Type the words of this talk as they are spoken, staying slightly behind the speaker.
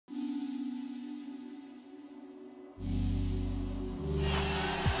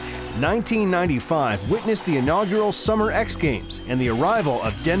1995 witnessed the inaugural Summer X Games and the arrival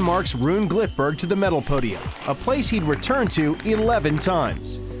of Denmark's Rune Glifberg to the medal podium, a place he'd returned to 11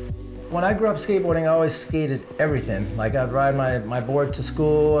 times. When I grew up skateboarding, I always skated everything. Like I'd ride my board to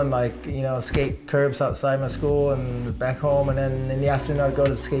school and skate curbs outside my school and back home, and then in the afternoon I'd go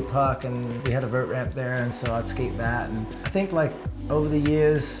to the skate park and we had a vert ramp there, and so I'd skate that. And I think over the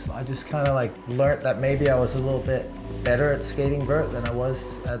years, I just kind of learned that maybe I was a little bit better at skating vert than I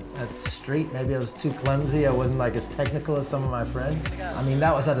was at street. Maybe I was too clumsy. I wasn't as technical as some of my friends. I mean,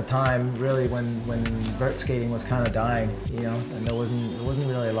 that was at a time really when vert skating was kind of dying, and there wasn't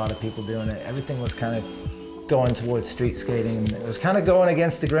really a lot of people doing it. Everything was kind of going towards street skating, and it was kind of going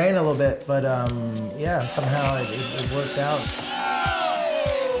against the grain a little bit, but yeah, somehow it worked out.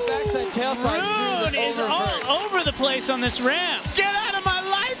 Backside tailside Rune is all over the place on this ramp. Get out of my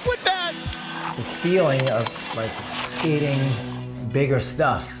life with that! The feeling of skating bigger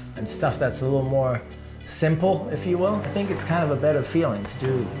stuff and stuff that's a little more simple, if you will. I think it's kind of a better feeling to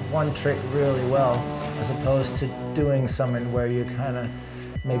do one trick really well as opposed to doing something where you're kind of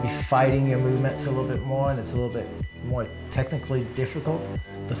maybe fighting your movements a little bit more and it's a little bit more technically difficult.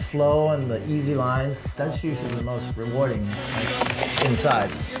 The flow and the easy lines, that's usually the most rewarding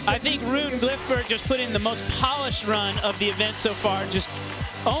inside. I think Rune Glifberg just put in the most polished run of the event so far, just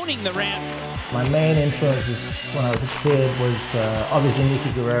owning the ramp. My main influences when I was a kid was obviously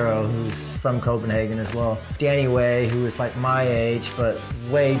Nicky Guerrero, who's from Copenhagen as well. Danny Way, who was my age, but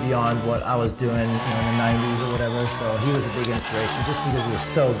way beyond what I was doing in the 90s or whatever, so he was a big inspiration just because he was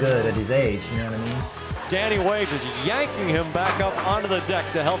so good at his age, you know what I mean? Danny Way just yanking him back up onto the deck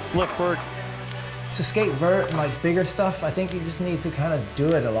to help Glifberg. To skate vert and bigger stuff, I think you just need to kind of do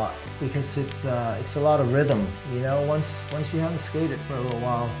it a lot because it's a lot of rhythm. Once you haven't skated for a little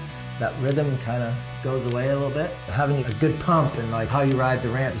while, that rhythm kind of goes away a little bit. Having a good pump and how you ride the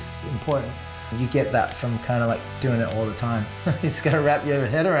ramp is important. You get that from kind of doing it all the time. You just gotta wrap your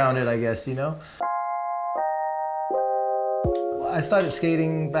head around it, I guess, I started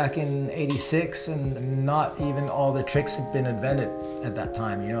skating back in '86, and not even all the tricks had been invented at that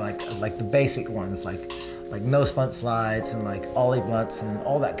time. Like the basic ones, like no spunt slides and ollie blunts and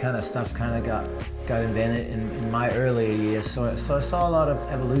all that kind of stuff kind of got invented in my earlier years. So I saw a lot of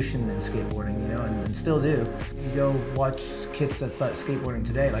evolution in skateboarding, and still do. You go watch kids that start skateboarding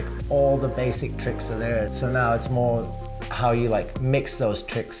today, all the basic tricks are there. So now it's more how you mix those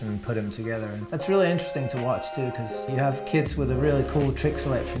tricks and put them together. And that's really interesting to watch too, because you have kids with a really cool trick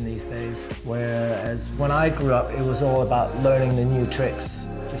selection these days, whereas when I grew up it was all about learning the new tricks,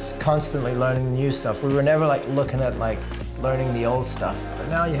 just constantly learning the new stuff. We were never looking at learning the old stuff, but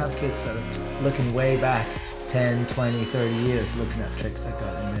now you have kids that are looking way back 10, 20, 30 years, looking at tricks that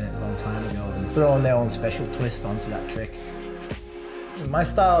got invented a long time ago and throwing their own special twist onto that trick. My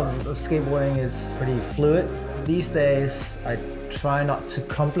style of skateboarding is pretty fluid. These days, I try not to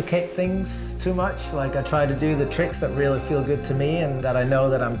complicate things too much. I try to do the tricks that really feel good to me and that I know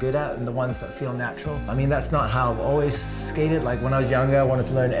that I'm good at, and the ones that feel natural. I mean, that's not how I've always skated. When I was younger, I wanted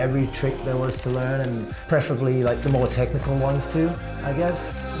to learn every trick there was to learn, and preferably the more technical ones too. I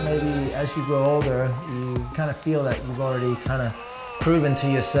guess maybe as you grow older, you kind of feel that you've already kind of proven to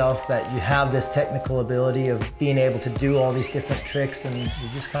yourself that you have this technical ability of being able to do all these different tricks, and you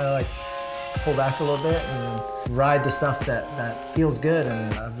just kind of pull back a little bit and ride the stuff that feels good.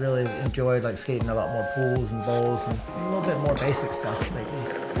 And I've really enjoyed skating a lot more pools and bowls and a little bit more basic stuff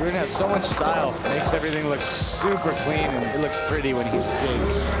lately. Rune has so much style, makes everything look super clean, and it looks pretty when he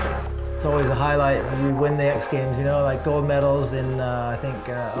skates. It's always a highlight when you win the X Games, gold medals in I think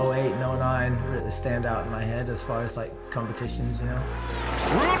 08 and 09 really stand out in my head as far as competitions, Rune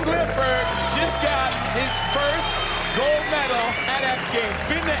Glifberg just got his first gold medal at X Games.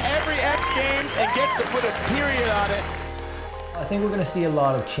 Been to every X Games and gets to put a period on it. I think we're going to see a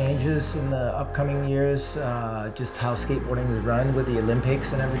lot of changes in the upcoming years, just how skateboarding is run with the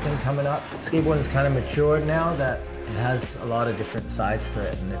Olympics and everything coming up. Skateboarding's kind of matured now that it has a lot of different sides to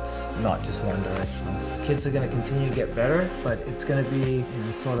it, and it's not just one directional. Kids are going to continue to get better, but it's going to be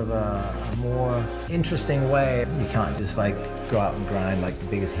in sort of a more interesting way. You can't just go out and grind the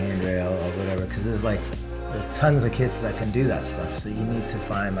biggest handrail or whatever, because there's tons of kids that can do that stuff, so you need to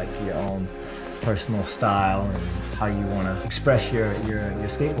find your own personal style and how you want to express your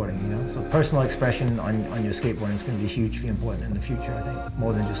skateboarding, So personal expression on your skateboarding is going to be hugely important in the future, I think,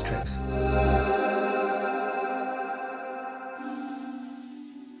 more than just tricks.